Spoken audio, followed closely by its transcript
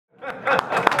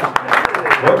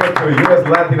Welcome to U.S.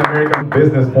 Latin American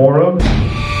Business Forum.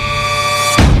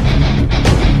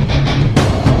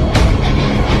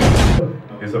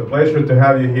 It's a pleasure to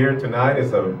have you here tonight.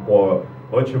 It's a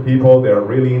bunch of people that are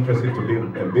really interested to be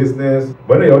in business.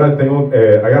 Bueno, y ahora tengo,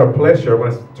 I got a pleasure,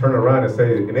 when I turn around and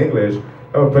say it in English,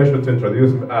 I have a pleasure to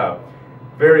introduce a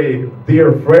very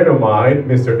dear friend of mine,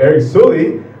 Mr. Eric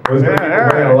Zuley, who's going to be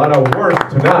doing a lot of work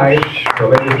tonight. So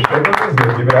ladies and gentlemen,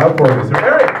 let's give it up for Mr.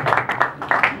 Eric.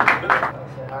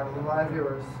 Say hi to the live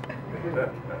viewers.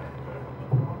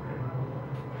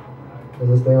 Is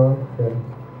this thing on? Okay.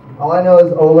 All I know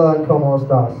is hola and como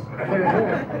estas.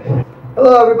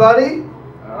 Hello, everybody.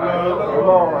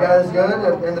 Hello. You guys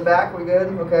good? In the back, we good?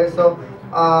 Okay, so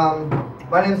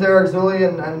my name's Eric Zuley,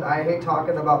 and I hate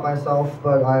talking about myself,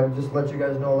 but I just let you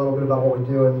guys know a little bit about what we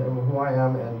do and who I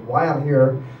am and why I'm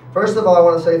here. First of all, I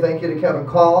want to say thank you to Kevin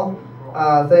Call.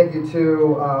 Thank you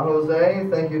to Jose.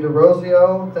 Thank you to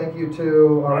Rosio. Thank you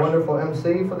to our wonderful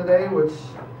MC for the day, which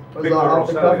was off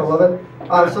the cuff. I love it.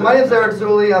 So my name's Eric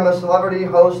Zuley. I'm a celebrity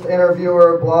host,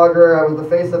 interviewer, blogger. I was the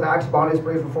face of Axe Body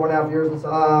Spray for 4.5 years.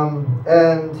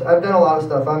 And I've done a lot of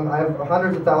stuff. I have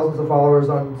hundreds of thousands of followers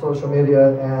on social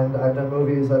media, and I've done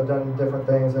movies, I've done different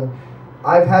things. And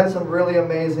I've had some really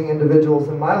amazing individuals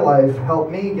in my life help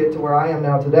me get to where I am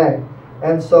now today.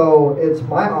 And so it's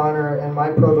my honor and my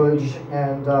privilege,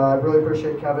 and I really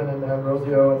appreciate Kevin and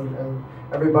Rosio and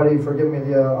everybody for giving me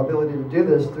the ability to do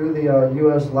this through the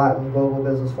U.S. Latin Global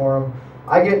Business Forum.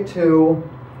 I get to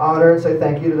honor and say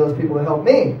thank you to those people that helped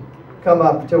me come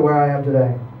up to where I am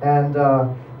today. And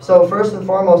so first and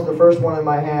foremost, the first one in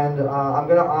my hand, I'm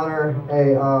going to honor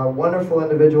a wonderful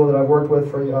individual that I've worked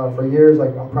with for years.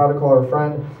 Like, I'm proud to call her a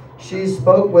friend. She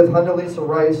spoke with Condoleezza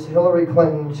Rice, Hillary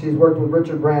Clinton. She's worked with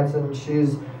Richard Branson.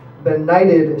 She's been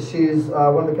knighted. She's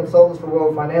one of the consultants for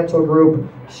World Financial Group.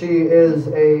 She is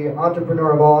an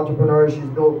entrepreneur of all entrepreneurs. She's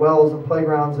built wells and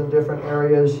playgrounds in different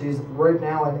areas. She's right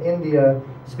now in India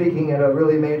speaking at a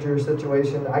really major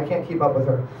situation. I can't keep up with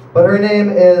her. But her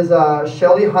name is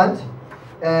Shellie Hunt.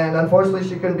 And unfortunately,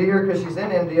 she couldn't be here because she's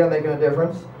in India making a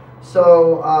difference.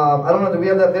 So, I don't know, do we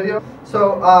have that video?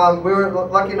 So, we were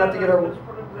lucky enough to get her...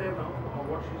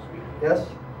 Yes?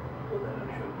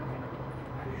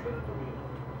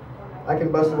 I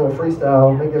can bust a little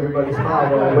freestyle, make everybody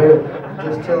smile while we wait.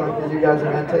 Just chilling because you guys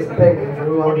are anticipating for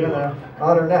who I'm going to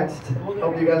honor next.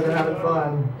 Hope you guys are having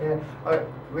fun. Yeah. All right.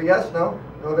 Yes? No?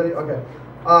 No video? Okay.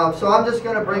 So I'm just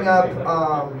going to bring up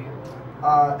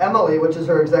Emily, which is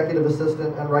her executive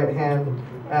assistant and right hand.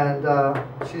 And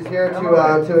she's here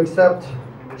to accept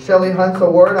Shellie Hunt's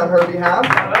award on her behalf.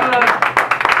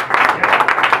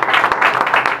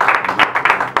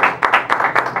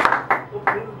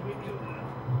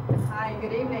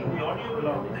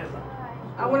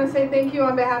 I want to say thank you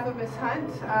on behalf of Ms. Hunt.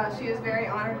 She is very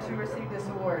honored to receive this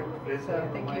award. So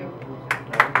thank you.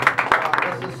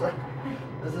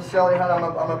 This is Shellie Hunt. I'm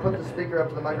going to put the speaker up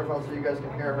to the microphone so you guys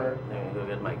can hear her. Go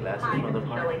get my glasses, Hi, this is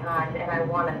Shellie Hunt, and I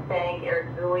want to thank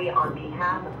Eric Zuley on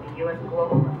behalf of the U.S.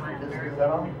 Global Business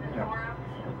Forum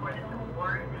for this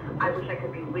award. I wish I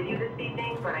could be with you this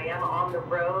evening, but I am on the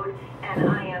road, and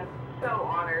I am so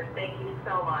honored. Thank you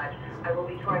so much. I will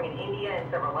be touring in India and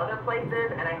several other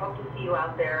places, and I hope to see you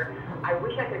out there. I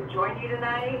wish I could join you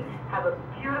tonight. Have a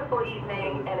beautiful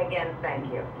evening, and again, thank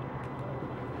you.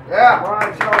 Yeah, all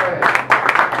right, Shellie.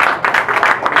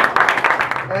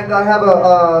 And I have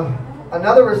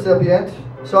another recipient.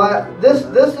 So this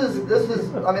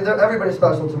is I mean, everybody's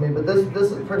special to me, but this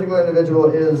particular individual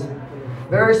is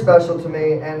very special to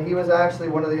me, and he was actually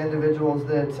one of the individuals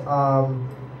that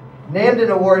named an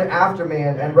award after me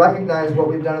and recognized what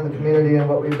we've done in the community and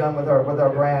what we've done with our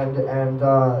brand. And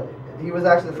he was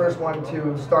actually the first one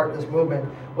to start this movement,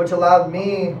 which allowed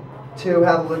me to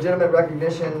have a legitimate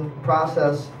recognition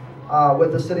process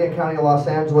with the City and County of Los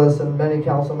Angeles and many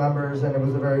council members, and it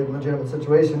was a very legitimate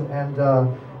situation. And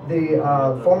the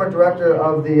former director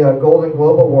of the Golden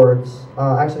Globe Awards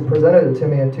actually presented it to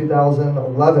me in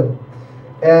 2011.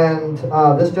 And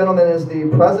this gentleman is the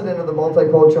president of the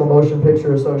Multicultural Motion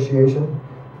Picture Association,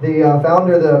 the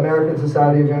founder of the American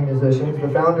Society of Young Musicians, the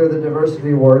founder of the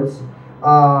Diversity Awards.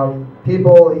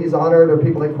 People he's honored are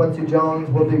people like Quincy Jones,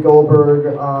 Whoopi Goldberg.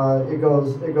 It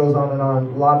goes on and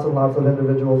on. Lots and lots of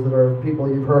individuals that are people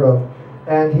you've heard of,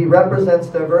 and he represents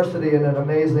diversity in an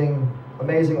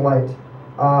amazing light.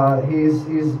 He's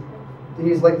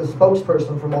like the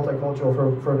spokesperson for multicultural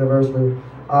for diversity.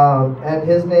 And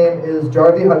his name is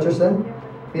Jarvee Hutcherson.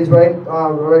 He's right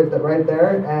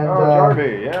there. And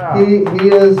Jarvee, yeah. He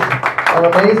is an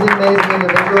amazing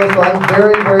individual. So I'm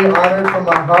very honored from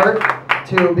my heart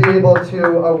to be able to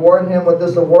award him with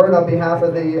this award on behalf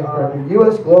of the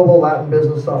U.S. Global Latin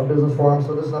Business Forum.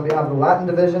 So this is on behalf of the Latin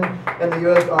Division and the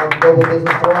U.S. Global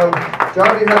Business Forum.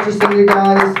 Jarvee Hutcherson, you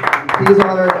guys, he's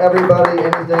honored everybody,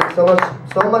 and he's made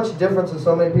so much difference in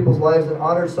so many people's lives, and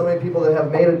honored so many people that have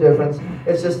made a difference.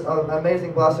 It's just an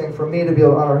amazing blessing for me to be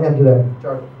able to honor him today.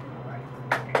 Jarvee.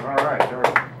 All right,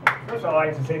 Jarvee. First, I'd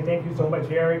like to say thank you so much,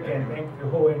 Eric, and thank the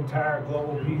whole entire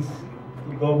global peace,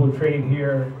 global trade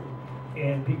here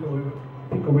in Pico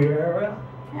Rivera.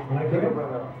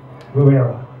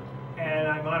 And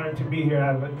I'm honored to be here.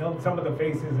 I've known some of the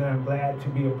faces, and I'm glad to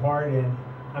be a part, and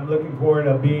I'm looking forward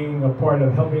to being a part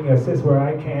of helping assist where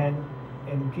I can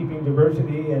in keeping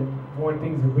diversity and more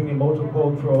things and bringing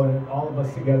multicultural and all of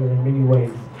us together in many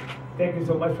ways. Thank you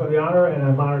so much for the honor, and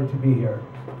I'm honored to be here.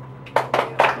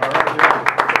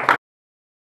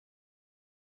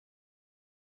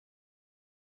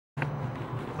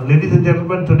 Ladies and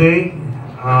gentlemen, today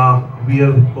we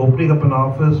are opening up an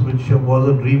office which was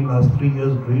a dream, last 3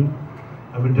 years dream.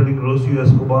 I've been telling Rocio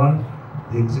Escobar,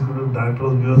 the Executive Director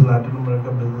of US Latin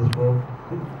America Business Forum.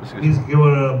 Please give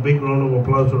a big round of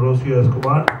applause to Rocio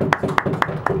Escobar.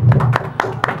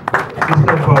 Please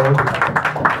come forward.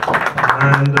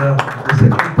 And the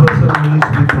second person who needs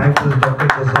to be thanked is Dr.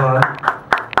 Kazar,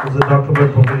 who's a doctor by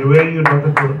profession. Where are you,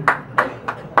 Dr. Kazar?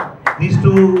 These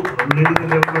two ladies and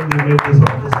gentlemen, they made this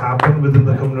office happen within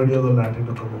the community of the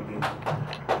Latino community.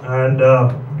 And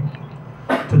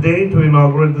today, to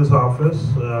inaugurate this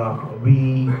office,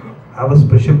 we have a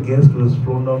special guest who has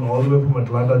flown down all the way from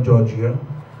Atlanta, Georgia.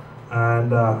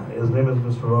 And his name is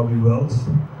Mr. Robbie Wells.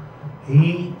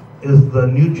 He is the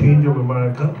new change of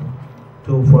America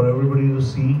for everybody to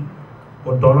see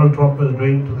what Donald Trump is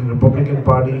doing to the Republican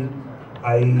Party.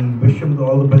 I wish him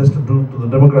all the best to do to the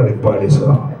Democratic Party,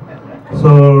 sir.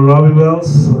 So, Robbie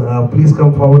Wells, please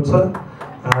come forward, sir.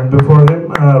 And before him,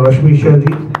 Rashmi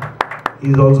Shetty,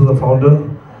 he's also the founder.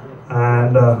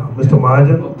 And Mr.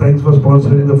 Mahajan, thanks for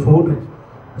sponsoring the food.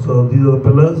 So, these are the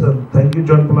pillars. And thank you,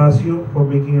 John Palacio, for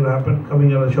making it happen,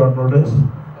 coming at a short notice.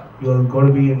 You're going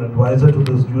to be an advisor to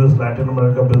this US Latin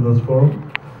America Business Forum.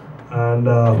 And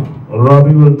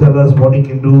Robbie will tell us what he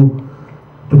can do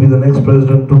to be the next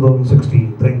president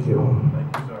 2016. Thank you.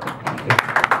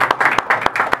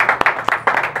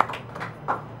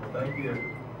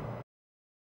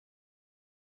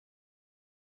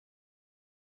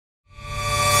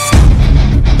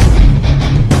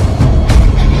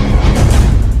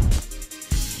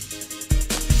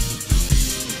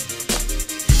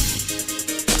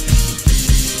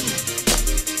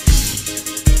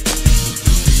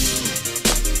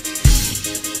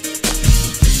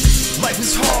 Life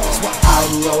is hard, that's why I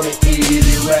wrote it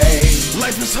easy way.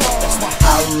 Life is hard, that's why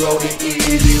I wrote it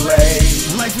easy way.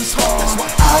 Life is hard, that's why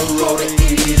I wrote it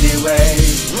easy way.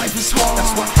 Life is hard,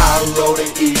 that's why I wrote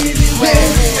it easy way.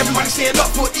 Yeah. Everybody stand up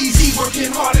for easy,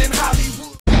 working hard in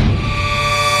Hollywood.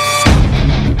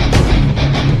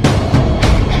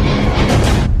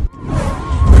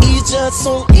 It's just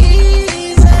so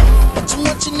easy, too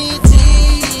much you need to eat.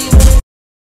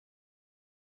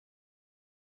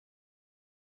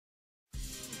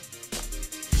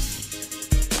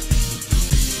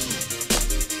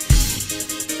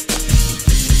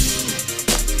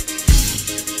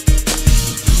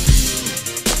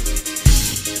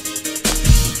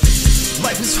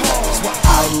 Life is hard, that's why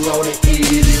I wrote it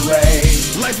easy way.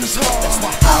 Life is hard, that's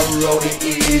why I wrote it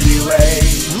easy way.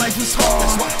 Life is hard,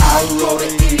 that's why I wrote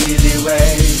it easy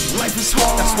way. Life is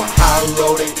hard, that's why I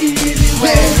wrote it easy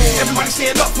way. Yeah. Everybody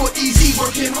stand up for easy,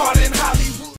 working hard in Hollywood.